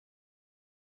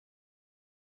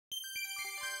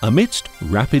Amidst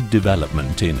rapid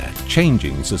development in a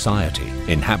changing society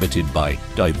inhabited by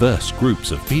diverse groups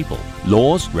of people,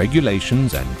 laws,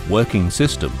 regulations and working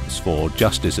systems for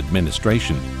justice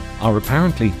administration are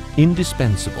apparently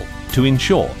indispensable to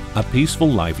ensure a peaceful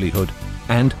livelihood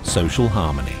and social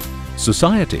harmony.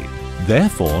 Society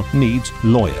therefore needs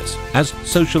lawyers as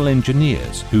social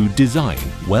engineers who design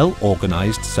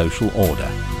well-organized social order.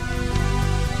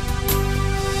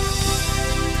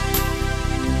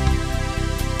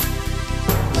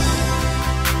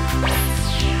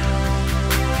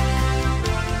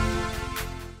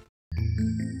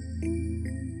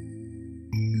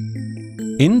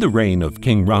 In the reign of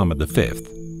King Rama V,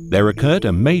 there occurred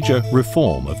a major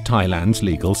reform of Thailand's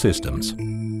legal systems.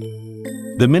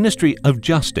 The Ministry of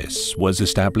Justice was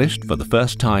established for the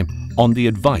first time on the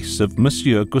advice of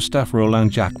Monsieur Gustave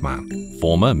Roland Jacquemin,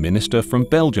 former minister from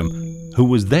Belgium, who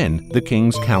was then the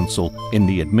King's Counsel in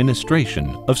the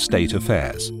administration of state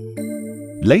affairs.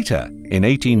 Later, in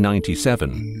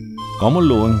 1897,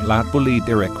 Gomolung Latbuli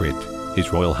Direkrit,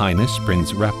 His Royal Highness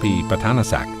Prince Rapi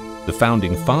Patanasak, the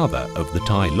founding father of the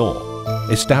Thai law,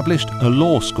 established a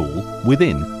law school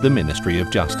within the Ministry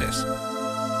of Justice.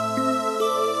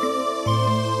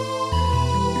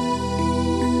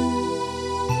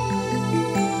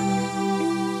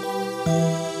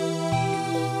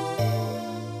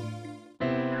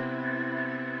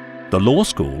 The law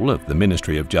school of the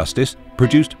Ministry of Justice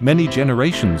produced many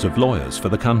generations of lawyers for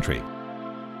the country.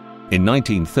 In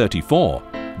 1934,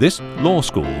 this law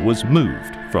school was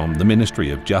moved from the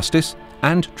Ministry of Justice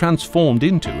and transformed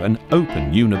into an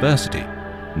open university,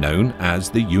 known as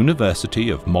the University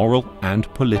of Moral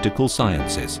and Political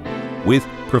Sciences, with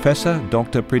Professor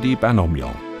Dr. Priti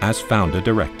Banomyong as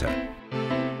founder-director.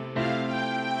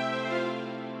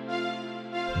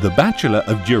 The Bachelor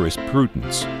of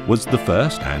Jurisprudence was the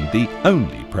first and the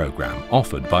only program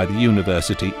offered by the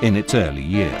university in its early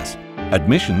years.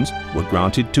 Admissions were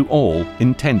granted to all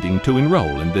intending to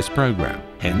enroll in this program,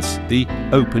 hence the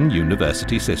Open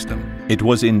University system. It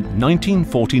was in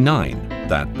 1949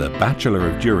 that the Bachelor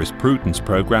of Jurisprudence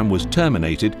program was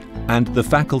terminated and the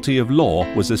Faculty of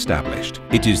Law was established.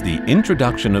 It is the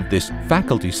introduction of this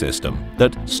faculty system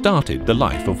that started the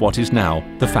life of what is now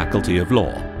the Faculty of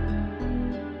Law.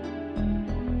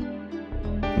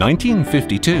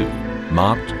 1952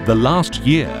 marked the last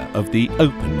year of the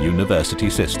Open University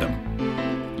system.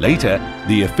 Later,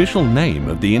 the official name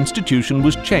of the institution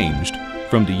was changed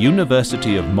from the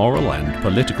University of Moral and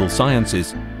Political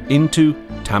Sciences into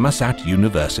Thammasat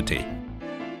University.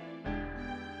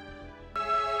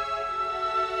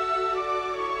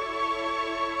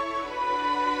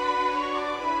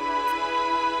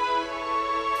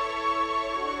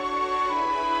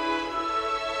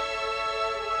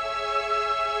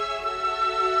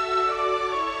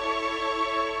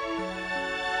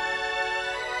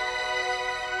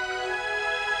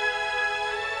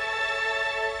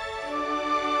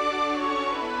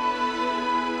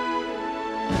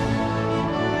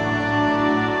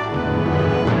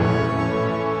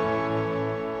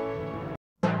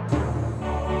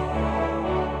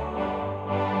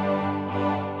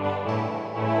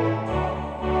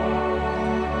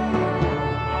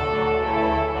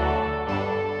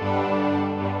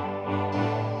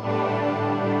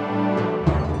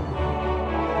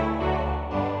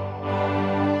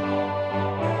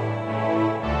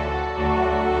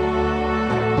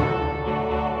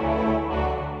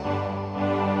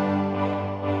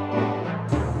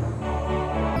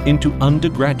 Into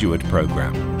undergraduate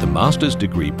program, the master's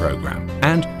degree program,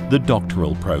 and the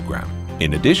doctoral program.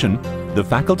 In addition, the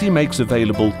faculty makes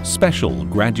available special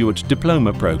graduate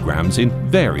diploma programs in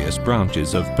various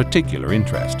branches of particular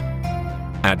interest.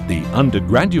 At the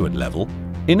undergraduate level,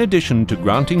 in addition to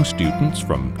granting students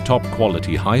from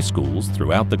top-quality high schools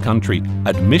throughout the country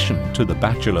admission to the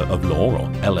Bachelor of Law or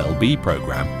LLB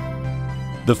program,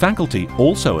 the faculty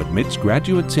also admits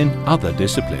graduates in other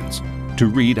disciplines to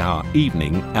read our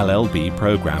evening LLB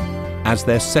program as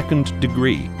their second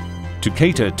degree, to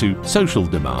cater to social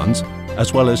demands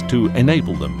as well as to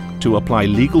enable them to apply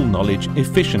legal knowledge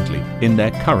efficiently in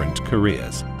their current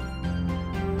careers.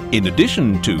 In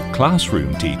addition to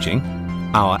classroom teaching,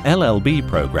 our LLB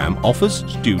program offers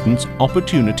students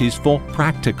opportunities for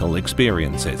practical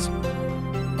experiences.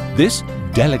 This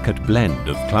delicate blend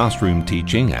of classroom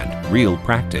teaching and real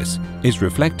practice is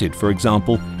reflected, for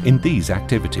example, in these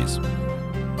activities.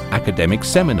 Academic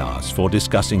seminars for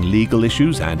discussing legal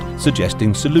issues and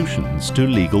suggesting solutions to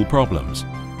legal problems.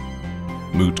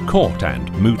 Moot court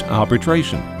and moot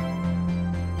arbitration.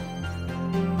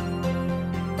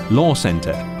 Law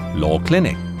center, law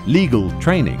clinic, legal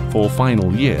training for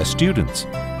final year students.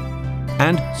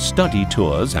 and study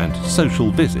tours and social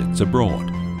visits abroad.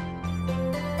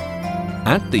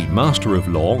 At the Master of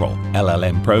Law or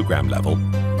LLM program level,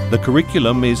 the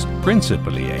curriculum is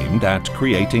principally aimed at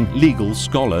creating legal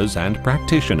scholars and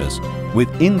practitioners with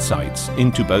insights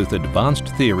into both advanced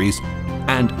theories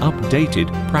and updated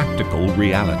practical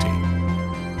reality.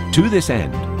 To this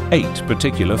end, 8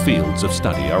 particular fields of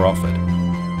study are offered.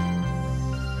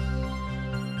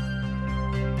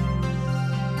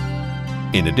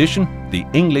 In addition, the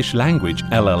English language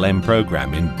LLM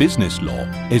program in business law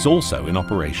is also in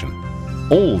operation.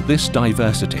 All this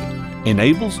diversity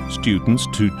enables students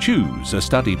to choose a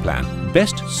study plan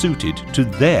best suited to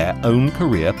their own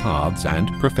career paths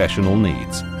and professional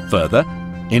needs. Further,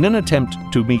 in an attempt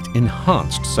to meet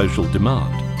enhanced social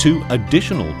demand, 2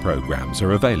 additional programs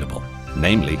are available,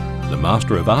 namely the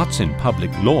Master of Arts in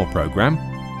Public Law program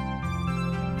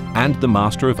and the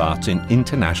Master of Arts in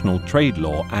International Trade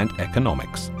Law and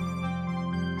Economics.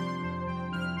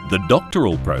 The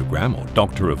doctoral program, or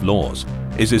Doctor of Laws,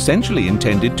 is essentially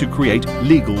intended to create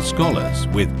legal scholars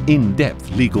with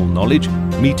in-depth legal knowledge,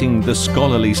 meeting the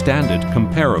scholarly standard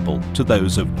comparable to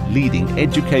those of leading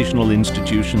educational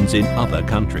institutions in other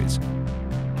countries.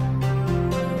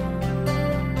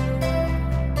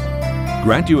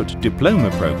 Graduate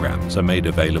diploma programs are made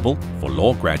available for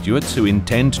law graduates who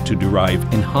intend to derive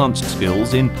enhanced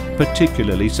skills in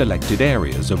particularly selected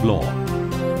areas of law.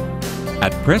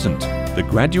 At present, the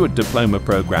Graduate Diploma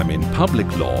program in Public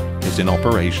Law is in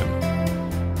operation.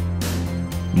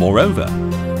 Moreover,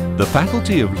 the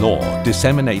Faculty of Law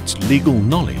disseminates legal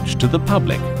knowledge to the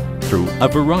public through a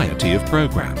variety of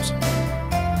programs.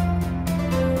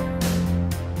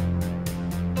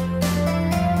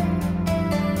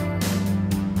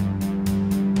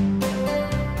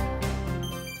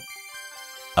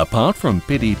 Apart from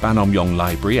Pidi Panomyong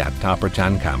Library at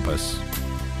Taprachan campus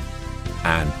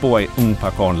and Boy Ung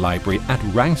Pakon Library at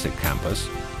Rangsit campus,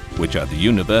 which are the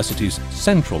university's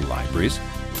central libraries,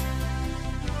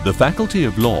 the Faculty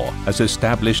of Law has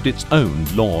established its own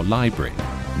law library,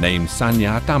 named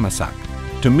Sanya Thammasat,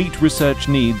 to meet research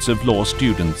needs of law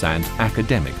students and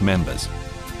academic members.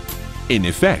 In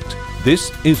effect,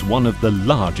 this is one of the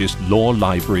largest law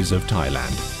libraries of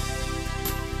Thailand.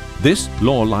 This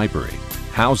law library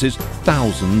houses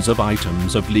thousands of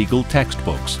items of legal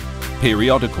textbooks,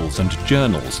 periodicals and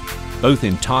journals, both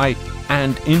in Thai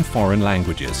and in foreign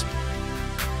languages.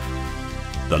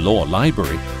 The law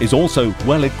library is also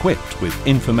well equipped with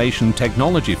information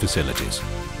technology facilities.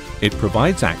 It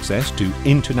provides access to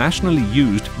internationally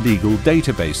used legal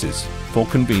databases for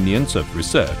convenience of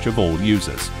research of all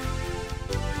users.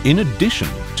 In addition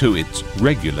to its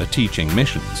regular teaching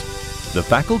missions, the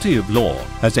Faculty of Law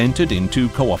has entered into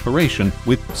cooperation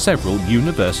with several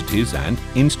universities and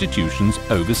institutions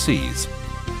overseas,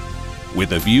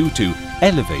 with a view to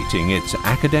elevating its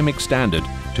academic standard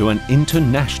to an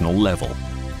international level.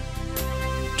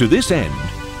 To this end,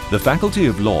 the Faculty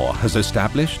of Law has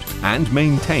established and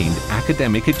maintained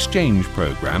academic exchange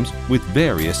programs with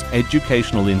various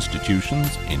educational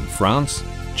institutions in France,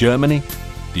 Germany,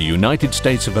 the United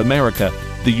States of America,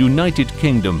 the United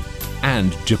Kingdom,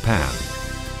 and Japan.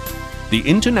 The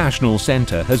International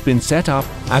Centre has been set up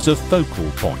as a focal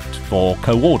point for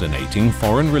coordinating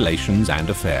foreign relations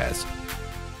and affairs.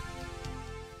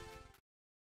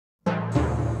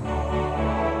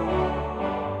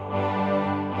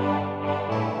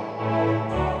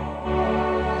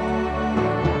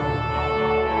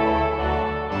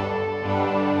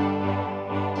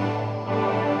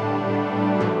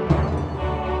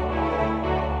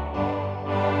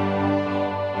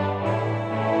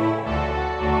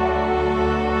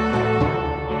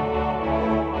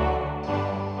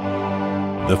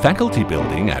 The faculty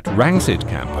building at Rangsit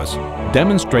campus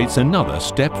demonstrates another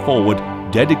step forward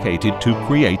dedicated to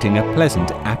creating a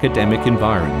pleasant academic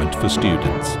environment for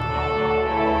students.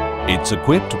 It's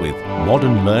equipped with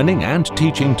modern learning and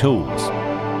teaching tools.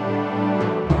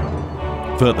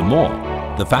 Furthermore,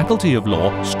 the Faculty of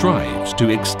Law strives to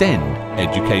extend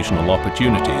educational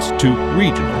opportunities to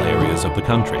regional areas of the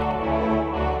country.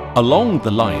 Along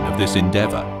the line of this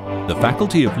endeavour, the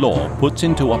Faculty of Law puts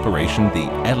into operation the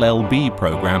LLB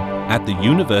program at the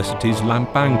university's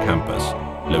Lampang campus,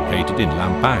 located in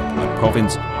Lampang, a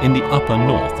province in the upper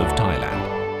north of Thailand.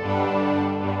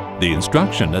 The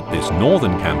instruction at this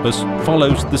northern campus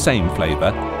follows the same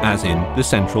flavour as in the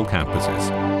central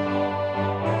campuses.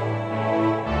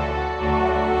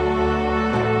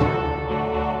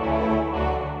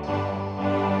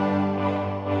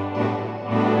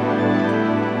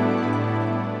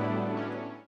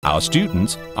 Our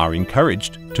students are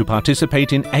encouraged to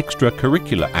participate in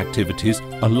extracurricular activities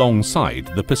alongside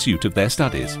the pursuit of their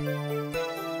studies.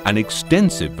 An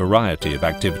extensive variety of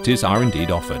activities are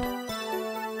indeed offered.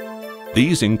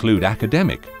 These include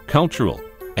academic, cultural,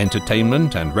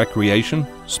 entertainment and recreation,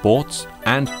 sports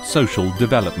and social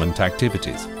development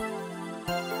activities.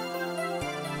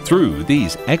 Through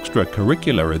these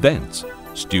extracurricular events,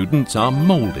 students are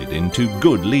moulded into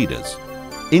good leaders,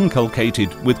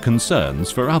 inculcated with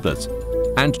concerns for others,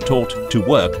 and taught to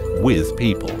work with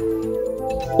people.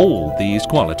 All these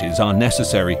qualities are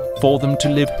necessary for them to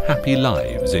live happy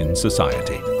lives in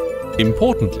society.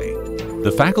 Importantly,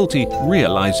 the faculty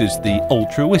realizes the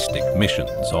altruistic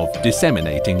missions of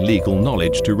disseminating legal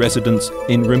knowledge to residents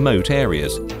in remote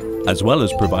areas, as well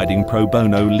as providing pro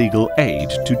bono legal aid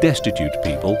to destitute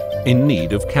people in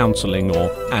need of counseling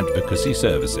or advocacy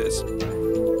services.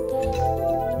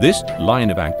 This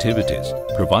line of activities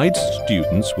provides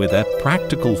students with a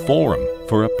practical forum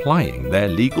for applying their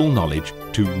legal knowledge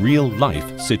to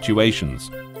real-life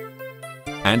situations,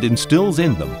 and instills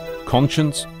in them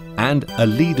conscience and a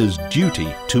leader's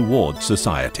duty towards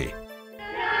society.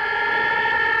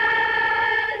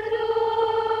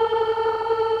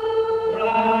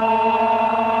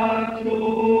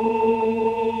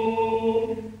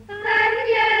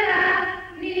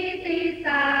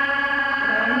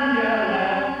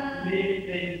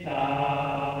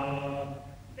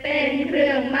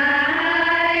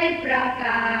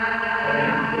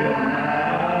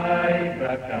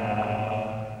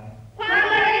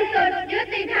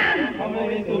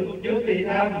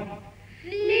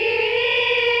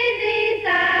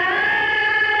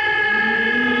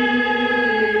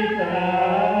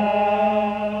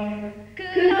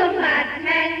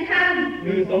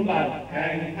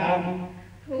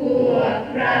พวก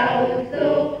เรา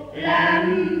สุขล้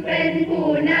ำเป็นผู้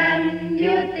นำ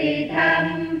ยุติธรรม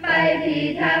ไปพิ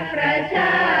ทักษ์ประช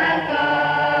าก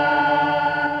ร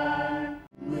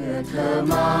เมื่อเธอ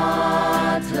มา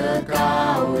เธอก้า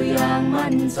วอย่าง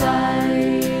มั่นใจ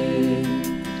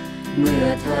เมื่อ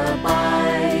เธอไป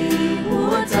หั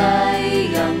วใจ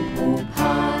ยังผูก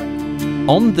พัน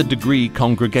On the Degree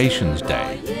Congregations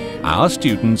Day, our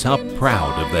students are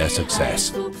proud of their success.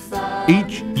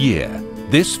 Each year,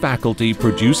 this faculty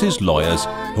produces lawyers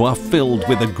who are filled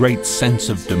with a great sense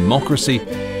of democracy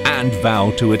and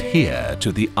vow to adhere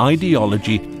to the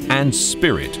ideology and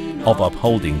spirit of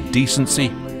upholding decency,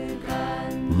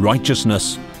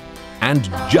 righteousness, and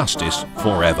justice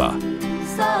forever.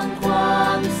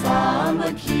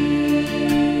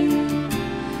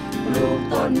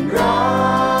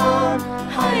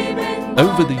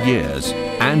 Over the years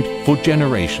and for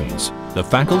generations, the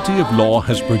Faculty of Law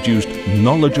has produced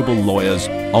knowledgeable lawyers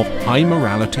of high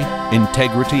morality,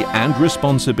 integrity and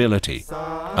responsibility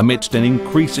amidst an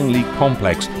increasingly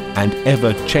complex and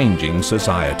ever-changing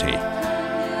society.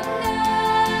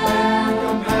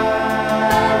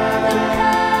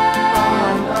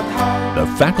 The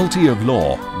Faculty of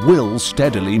Law will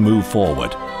steadily move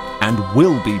forward and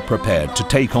will be prepared to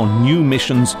take on new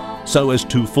missions so as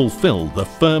to fulfill the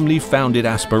firmly founded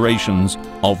aspirations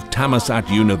of Thammasat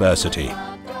University.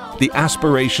 The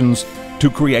aspirations to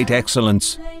create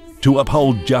excellence, to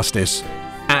uphold justice,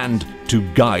 and to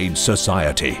guide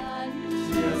society.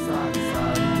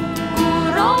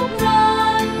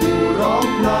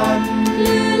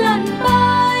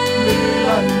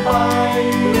 Hãy subscribe